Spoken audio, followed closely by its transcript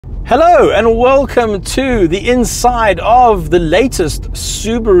Hello and welcome to the inside of the latest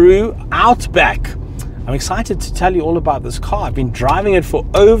Subaru Outback. I'm excited to tell you all about this car. I've been driving it for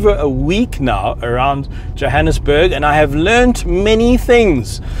over a week now around Johannesburg and I have learned many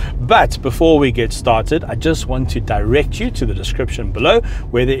things. But before we get started, I just want to direct you to the description below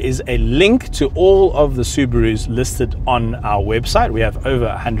where there is a link to all of the Subarus listed on our website. We have over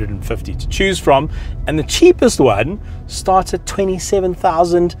 150 to choose from and the cheapest one starts at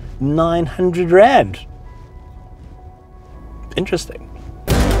 27,900 Rand. Interesting.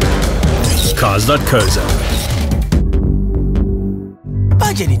 Cars.co.za.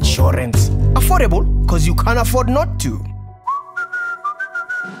 Budget insurance. Affordable because you can't afford not to.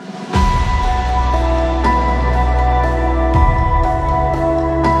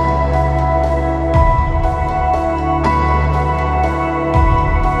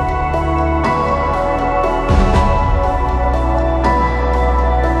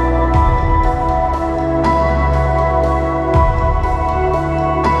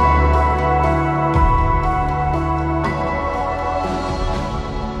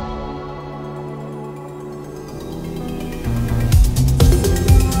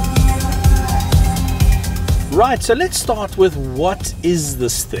 Right, so let's start with what is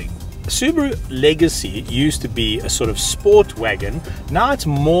this thing? Subaru Legacy used to be a sort of sport wagon. Now it's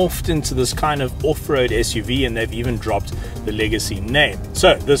morphed into this kind of off-road SUV and they've even dropped the Legacy name.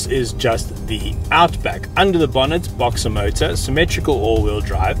 So this is just the Outback. Under the bonnet, boxer motor, symmetrical all-wheel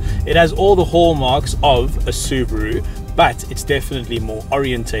drive. It has all the hallmarks of a Subaru, but it's definitely more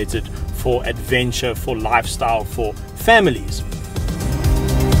orientated for adventure, for lifestyle, for families.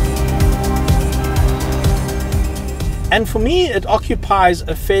 And for me, it occupies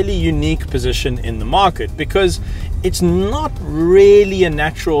a fairly unique position in the market because it's not really a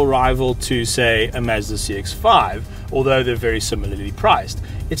natural rival to, say, a Mazda CX-5, although they're very similarly priced.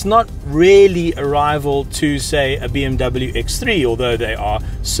 It's not really a rival to, say, a BMW X3, although they are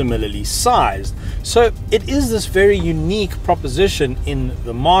similarly sized. So it is this very unique proposition in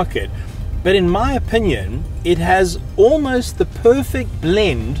the market. But in my opinion, it has almost the perfect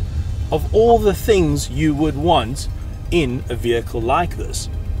blend of all the things you would want in a vehicle like this.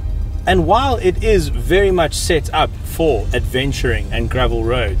 And while it is very much set up for adventuring and gravel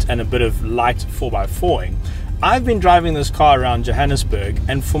roads and a bit of light 4x4ing, I've been driving this car around Johannesburg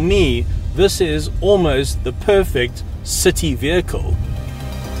and for me this is almost the perfect city vehicle.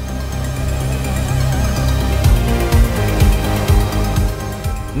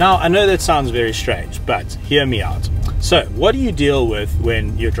 Now I know that sounds very strange, but hear me out. So what do you deal with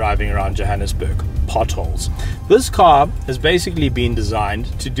when you're driving around Johannesburg? Potholes. This car has basically been designed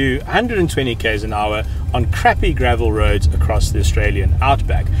to do 120 km an hour on crappy gravel roads across the Australian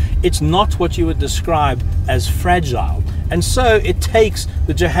Outback. It's not what you would describe as fragile, and so it takes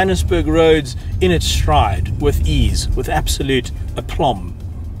the Johannesburg roads in its stride with ease, with absolute aplomb.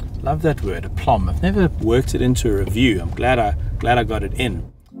 Love that word, aplomb. I've never worked it into a review. I'm glad I got it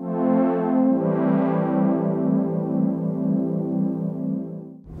in.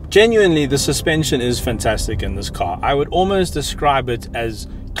 Genuinely, the suspension is fantastic in this car. I would almost describe it as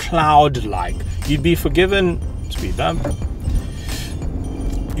cloud-like. You'd be forgiven, speed bump.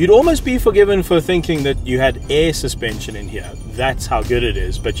 You'd almost be forgiven for thinking that you had air suspension in here. That's how good it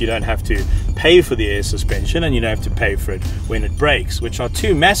is, but you don't have to pay for the air suspension and you don't have to pay for it when it breaks, which are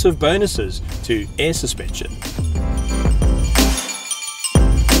two massive bonuses to air suspension.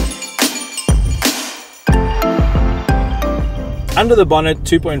 Under the bonnet,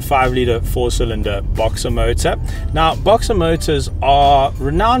 2.5 litre 4-cylinder boxer motor. Now, boxer motors are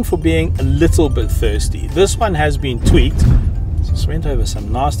renowned for being a little bit thirsty. This one has been tweaked. Just went over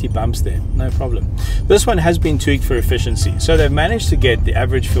some nasty bumps there, no problem. This one has been tweaked for efficiency. So they've managed to get the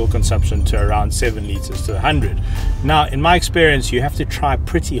average fuel consumption to around 7 litres to 100. Now, in my experience, you have to try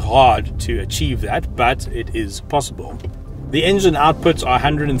pretty hard to achieve that, but it is possible. The engine outputs are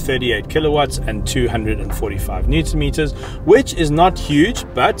 138 kilowatts and 245 newton meters, which is not huge,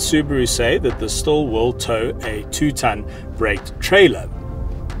 but Subaru say that this still will tow a 2-ton braked trailer.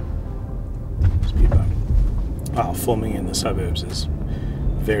 Speed bump. Wow, filming in the suburbs is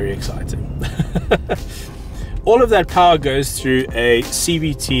very exciting. All of that power goes through a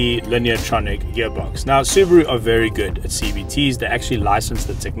CVT Lineartronic gearbox. Now, Subaru are very good at CVTs. They actually license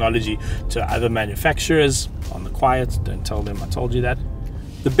the technology to other manufacturers. On the quiet, don't tell them I told you that.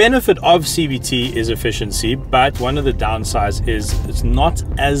 The benefit of CVT is efficiency, but one of the downsides is it's not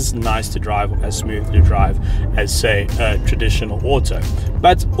as nice to drive, as smooth to drive as, say, a traditional auto.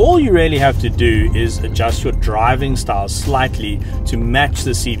 But all you really have to do is adjust your driving style slightly to match the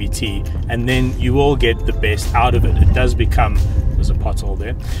CVT, and then you will get the best out of it. It does become, there's a pothole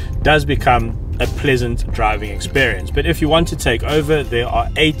there, does become a pleasant driving experience. But if you want to take over, there are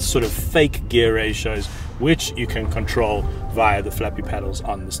 8 sort of fake gear ratios which you can control via the flappy paddles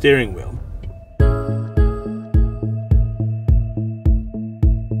on the steering wheel.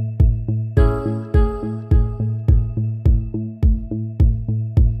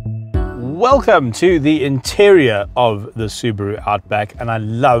 Welcome to the interior of the Subaru Outback, and I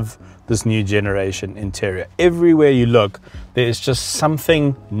love this new generation interior. Everywhere you look, there is just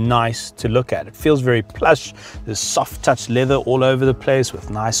something nice to look at. It feels very plush. There's soft touch leather all over the place with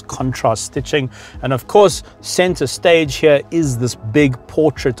nice contrast stitching. And of course, center stage here is this big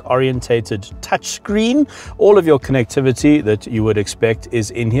portrait orientated touchscreen. All of your connectivity that you would expect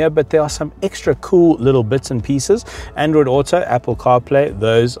is in here, but there are some extra cool little bits and pieces. Android Auto, Apple CarPlay,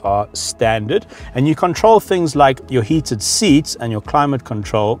 those are standard. And you control things like your heated seats and your climate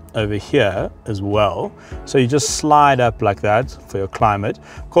control over here as well. So you just slide up like that for your climate.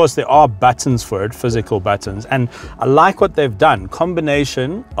 Of course, there are buttons for it, physical buttons, and I like what they've done,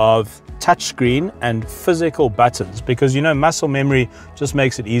 combination of touchscreen and physical buttons, because you know muscle memory just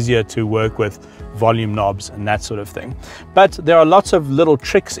makes it easier to work with volume knobs and that sort of thing. But there are lots of little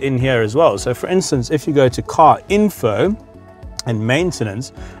tricks in here as well. So for instance, if you go to car info and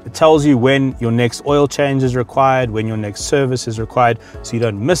maintenance, it tells you when your next oil change is required, when your next service is required, so you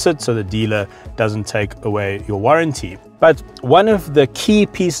don't miss it, so the dealer doesn't take away your warranty. But one of the key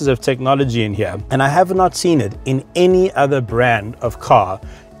pieces of technology in here, and I have not seen it in any other brand of car,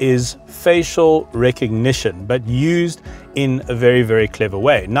 is facial recognition, but used in a very, very clever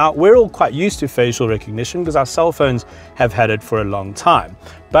way. Now, we're all quite used to facial recognition because our cell phones have had it for a long time,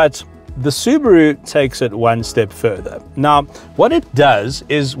 but the Subaru takes it one step further. Now, what it does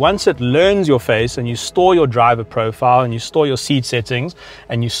is once it learns your face and you store your driver profile and you store your seat settings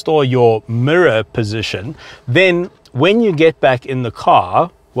and you store your mirror position, then when you get back in the car,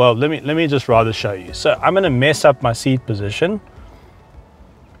 well, let me just rather show you. So I'm going to mess up my seat position.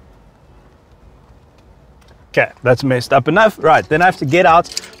 Okay, that's messed up enough. Right, then I have to get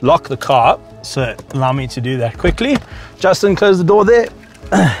out, lock the car. So allow me to do that quickly. Justin, close the door there.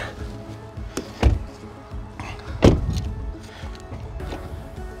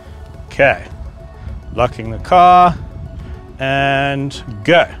 Okay, locking the car and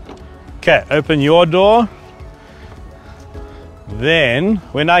go. Okay, open your door. Then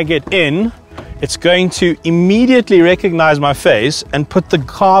when I get in, it's going to immediately recognize my face and put the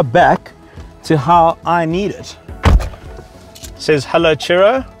car back to how I need it. It says, "Hello,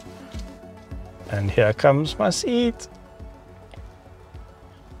 Ciro." And here comes my seat.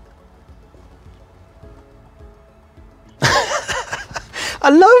 I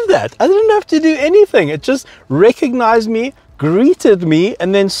love that. I didn't have to do anything. It just recognized me, greeted me,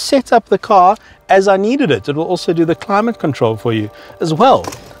 and then set up the car as I needed it. It will also do the climate control for you as well.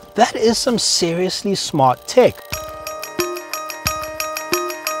 That is some seriously smart tech.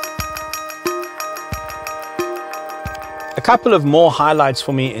 A couple of more highlights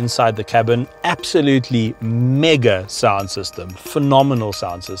for me inside the cabin. Absolutely mega sound system, phenomenal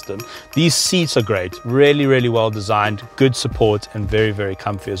sound system. These seats are great, really, really well designed, good support, and very, very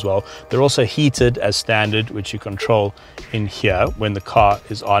comfy as well. They're also heated as standard, which you control in here when the car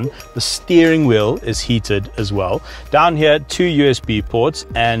is on. The steering wheel is heated as well. Down here, 2 USB ports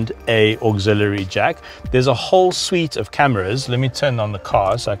and a auxiliary jack. There's a whole suite of cameras. Let me turn on the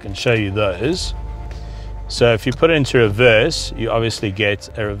car so I can show you those. So if you put it into reverse, you obviously get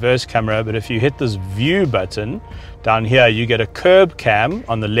a reverse camera, but if you hit this view button down here, you get a curb cam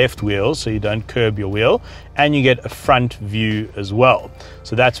on the left wheel, so you don't curb your wheel, and you get a front view as well.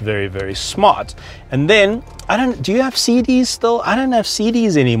 So that's very, very smart. And then, do you have CDs still? I don't have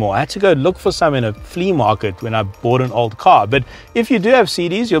CDs anymore. I had to go look for some in a flea market when I bought an old car. But if you do have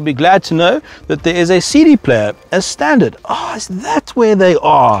CDs, you'll be glad to know that there is a CD player as standard. Oh, is that where they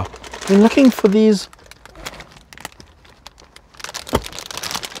are? I've been looking for these.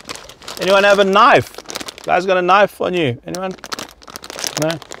 Anyone have a knife? Guys got a knife on you? Anyone? No?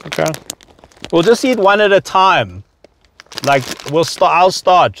 Okay. We'll just eat one at a time. Like, I'll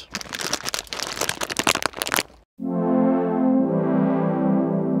start.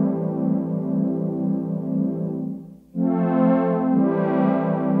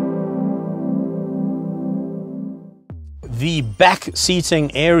 The back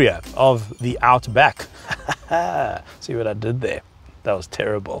seating area of the Outback. See what I did there? That was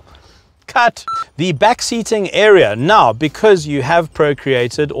terrible. Cut. The back seating area. Now, because you have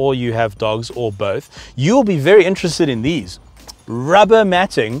procreated or you have dogs or both, you'll be very interested in these. Rubber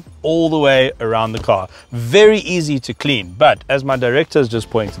matting all the way around the car. Very easy to clean. But as my director has just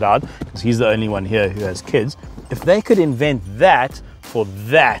pointed out, because he's the only one here who has kids, if they could invent that for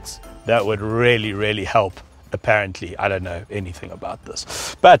that would really, really help. Apparently, I don't know anything about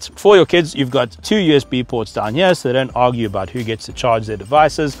this. But for your kids, you've got 2 USB ports down here, so they don't argue about who gets to charge their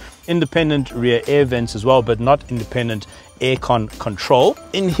devices. Independent rear air vents as well, but not independent aircon control.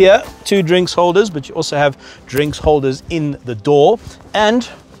 In here, 2 drinks holders, but you also have drinks holders in the door, and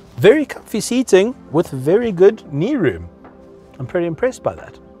very comfy seating with very good knee room. I'm pretty impressed by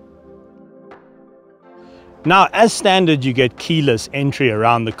that. Now, as standard, you get keyless entry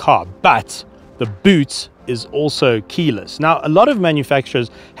around the car, but the boot is also keyless. Now, a lot of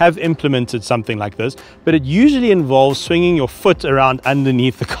manufacturers have implemented something like this, but it usually involves swinging your foot around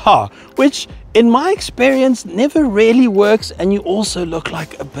underneath the car, which in my experience never really works, and you also look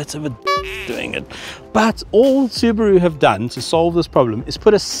like a bit of a doing it. But all Subaru have done to solve this problem is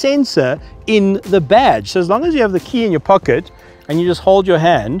put a sensor in the badge. So as long as you have the key in your pocket and you just hold your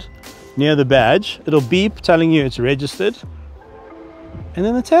hand near the badge, it'll beep telling you it's registered, and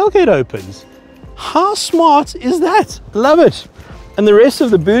then the tailgate opens. How smart is that? Love it. And the rest of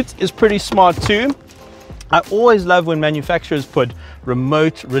the boot is pretty smart too. I always love when manufacturers put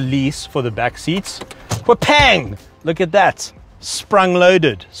remote release for the back seats. Wha-pang! Look at that. Sprung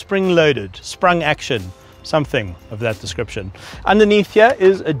loaded, spring loaded, sprung action, something of that description. Underneath here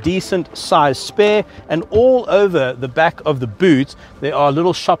is a decent size spare, and all over the back of the boot there are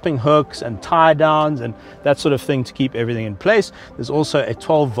little shopping hooks and tie downs and that sort of thing to keep everything in place. There's also a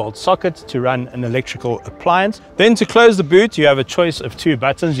 12-volt socket to run an electrical appliance. Then to close the boot, you have a choice of 2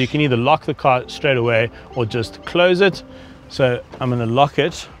 buttons. You can either lock the car straight away or just close it. So I'm going to lock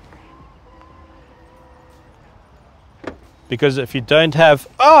it, because if you don't have,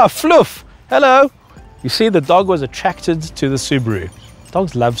 fluff, hello. You see, the dog was attracted to the Subaru.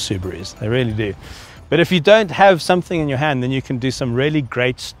 Dogs love Subarus, they really do. But if you don't have something in your hand, then you can do some really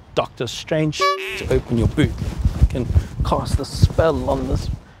great Doctor Strange to open your boot. You can cast a spell on this.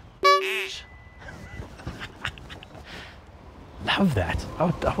 Love that.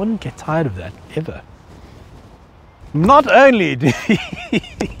 I wouldn't get tired of that, ever. Not only do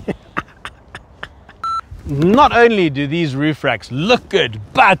Not only do these roof racks look good,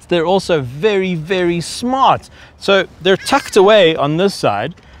 but they're also very, very smart. So they're tucked away on this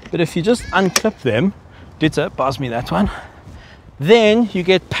side, but if you just unclip them, Dita, pass me that one, then you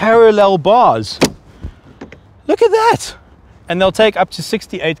get parallel bars. Look at that. And they'll take up to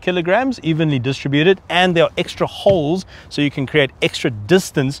 68 kilograms, evenly distributed, and there are extra holes so you can create extra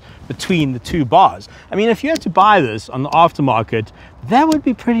distance between the 2 bars. I mean, if you had to buy this on the aftermarket, that would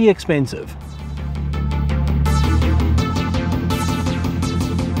be pretty expensive.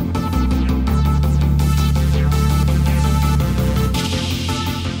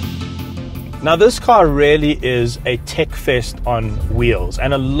 Now, this car really is a tech fest on wheels,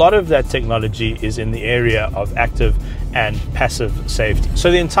 and a lot of that technology is in the area of active and passive safety.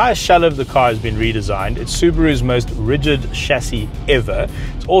 So the entire shell of the car has been redesigned. It's Subaru's most rigid chassis ever.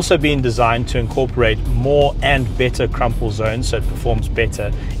 It's also been designed to incorporate more and better crumple zones, so it performs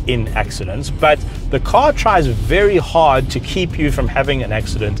better in accidents. But the car tries very hard to keep you from having an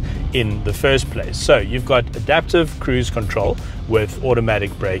accident in the first place. So you've got adaptive cruise control with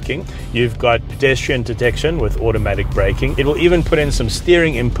automatic braking. You've got pedestrian detection with automatic braking. It will even put in some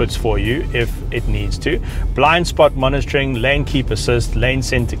steering inputs for you if it needs to. Blind spot monitoring, lane keep assist, lane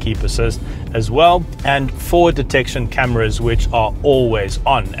center keep assist as well, and forward detection cameras, which are always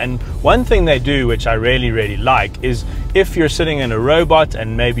on. And one thing they do, which I really, really like, is if you're sitting in a robot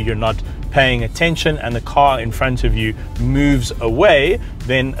and maybe you're not paying attention and the car in front of you moves away,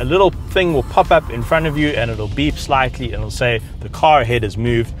 then a little thing will pop up in front of you and it'll beep slightly and it'll say the car ahead has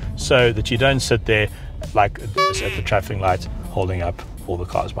moved, so that you don't sit there like this at the traffic light holding up all the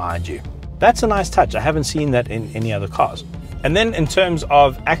cars behind you. That's a nice touch. I haven't seen that in any other cars. And then in terms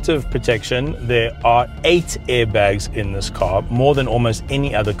of active protection, there are 8 airbags in this car, more than almost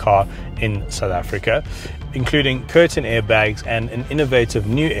any other car in South Africa, including curtain airbags and an innovative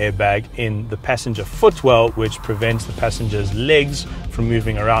new airbag in the passenger footwell, which prevents the passenger's legs from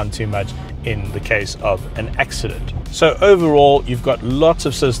moving around too much in the case of an accident. So overall, you've got lots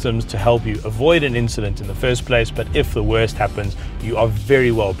of systems to help you avoid an incident in the first place, but if the worst happens, you are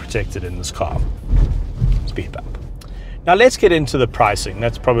very well protected in this car. Speed bump. Now let's get into the pricing.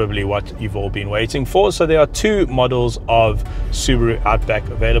 That's probably what you've all been waiting for. So there are two models of Subaru Outback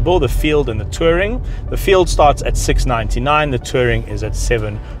available, the Field and the Touring. The Field starts at $699, the Touring is at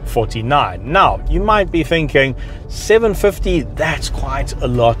 $749. Now, you might be thinking, $750, that's quite a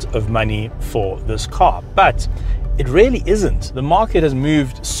lot of money for this car, but it really isn't. The market has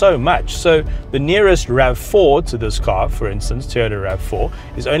moved so much. So the nearest RAV4 to this car, for instance, Toyota RAV4,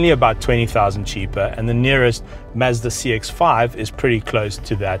 is only about 20,000 cheaper, and the nearest Mazda CX-5 is pretty close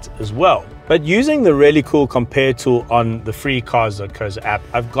to that as well. But using the really cool compare tool on the free Cars.co.za app,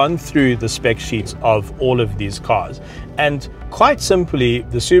 I've gone through the spec sheets of all of these cars. And quite simply,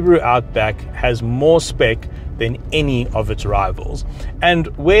 the Subaru Outback has more spec than any of its rivals. And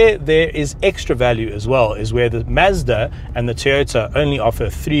where there is extra value as well is where the Mazda and the Toyota only offer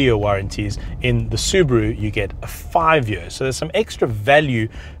 3-year warranties. In the Subaru, you get a 5-year. So there's some extra value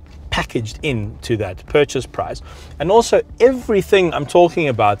packaged into that purchase price. And also, everything I'm talking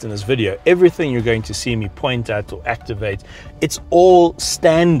about in this video, everything you're going to see me point at or activate, it's all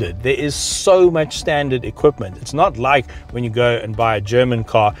standard. There is so much standard equipment. It's not like when you go and buy a German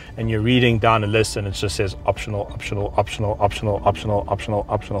car and you're reading down a list and it just says optional, optional, optional, optional, optional, optional,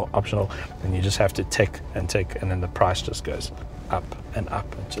 optional, optional, and you just have to tick, and then the price just goes up and up.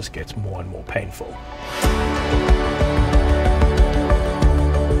 It just gets more and more painful.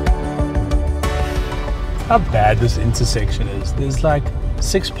 How bad this intersection is. There's like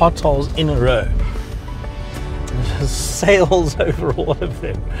 6 potholes in a row. There's sails over all of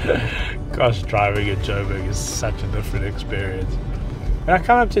them. Gosh, driving at Joburg is such a different experience. When I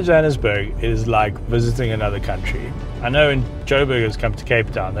come up to Johannesburg, it is like visiting another country. I know when Joburgers come to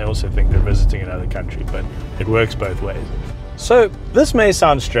Cape Town, they also think they're visiting another country, but it works both ways. So this may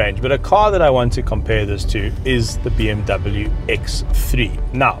sound strange, but a car that I want to compare this to is the BMW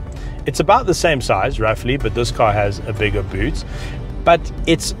X3. Now, it's about the same size, roughly, but this car has a bigger boot. But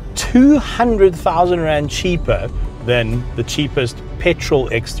it's 200,000 Rand cheaper than the cheapest petrol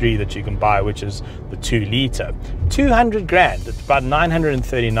X3 that you can buy, which is the 2-litre. 200 grand, it's about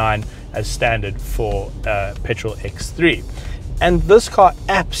 939 as standard for petrol X3. And this car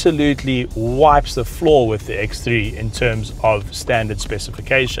absolutely wipes the floor with the X3 in terms of standard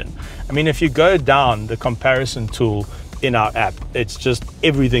specification. I mean, if you go down the comparison tool in our app, it's just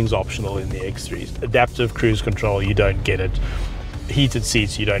everything's optional in the X3s. Adaptive cruise control, you don't get it. Heated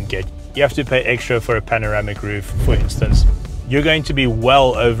seats, you don't get. You have to pay extra for a panoramic roof, for instance. You're going to be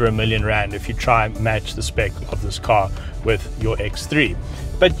well over R1 million if you try and match the spec of this car with your X3.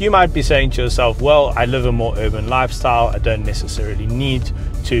 But you might be saying to yourself, well, I live a more urban lifestyle. I don't necessarily need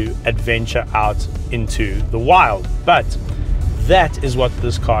to adventure out into the wild. But that is what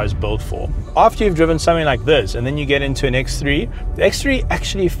this car is built for. After you've driven something like this and then you get into an X3, the X3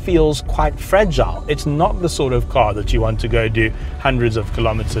 actually feels quite fragile. It's not the sort of car that you want to go do hundreds of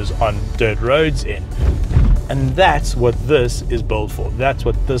kilometers on dirt roads in. And that's what this is built for. That's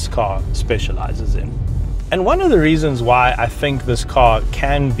what this car specializes in. And one of the reasons why I think this car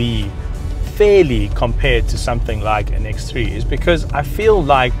can be fairly compared to something like an X3 is because I feel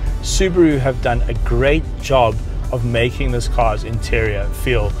like Subaru have done a great job of making this car's interior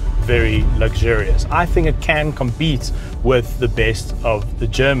feel very luxurious. I think it can compete with the best of the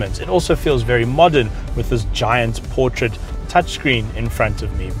Germans. It also feels very modern with this giant portrait touchscreen in front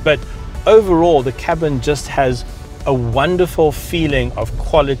of me. But overall, the cabin just has a wonderful feeling of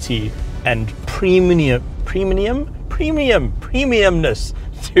quality and premiumness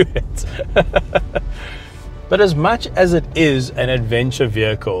to it. But as much as it is an adventure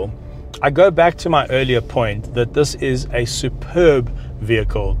vehicle, I go back to my earlier point that this is a superb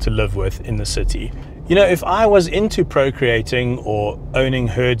vehicle to live with in the city. You know, if I was into procreating or owning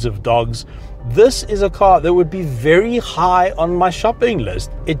herds of dogs, this is a car that would be very high on my shopping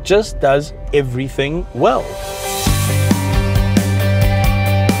list. It just does everything well.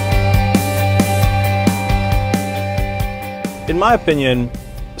 In my opinion,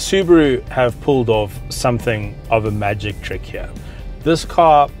 Subaru have pulled off something of a magic trick here. This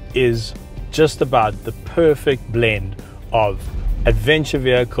car is just about the perfect blend of adventure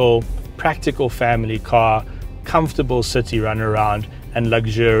vehicle, practical family car, comfortable city runaround, and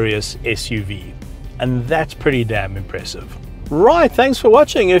luxurious SUV. And that's pretty damn impressive. Right, thanks for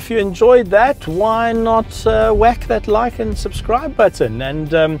watching. If you enjoyed that, why not whack that like and subscribe button?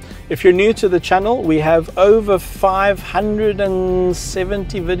 And if you're new to the channel, we have over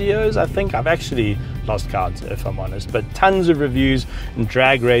 570 videos. I think I've actually lost count, if I'm honest, but tons of reviews and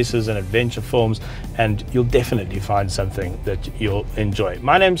drag races and adventure films, and you'll definitely find something that you'll enjoy.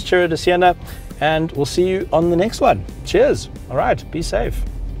 My name's Ciro De Siena, and we'll see you on the next one. Cheers. All right, be safe.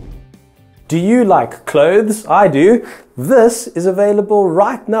 Do you like clothes? I do. This is available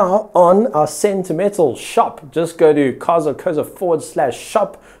right now on our Sentimental shop. Just go to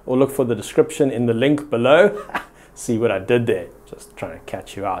Cars.co.za/shop or look for the description in the link below. See what I did there? Just trying to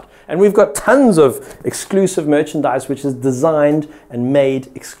catch you out. And we've got tons of exclusive merchandise which is designed and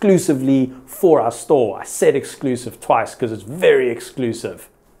made exclusively for our store. I said exclusive twice because it's very exclusive.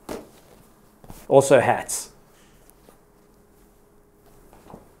 Also hats.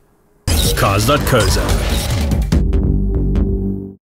 Cars.co.za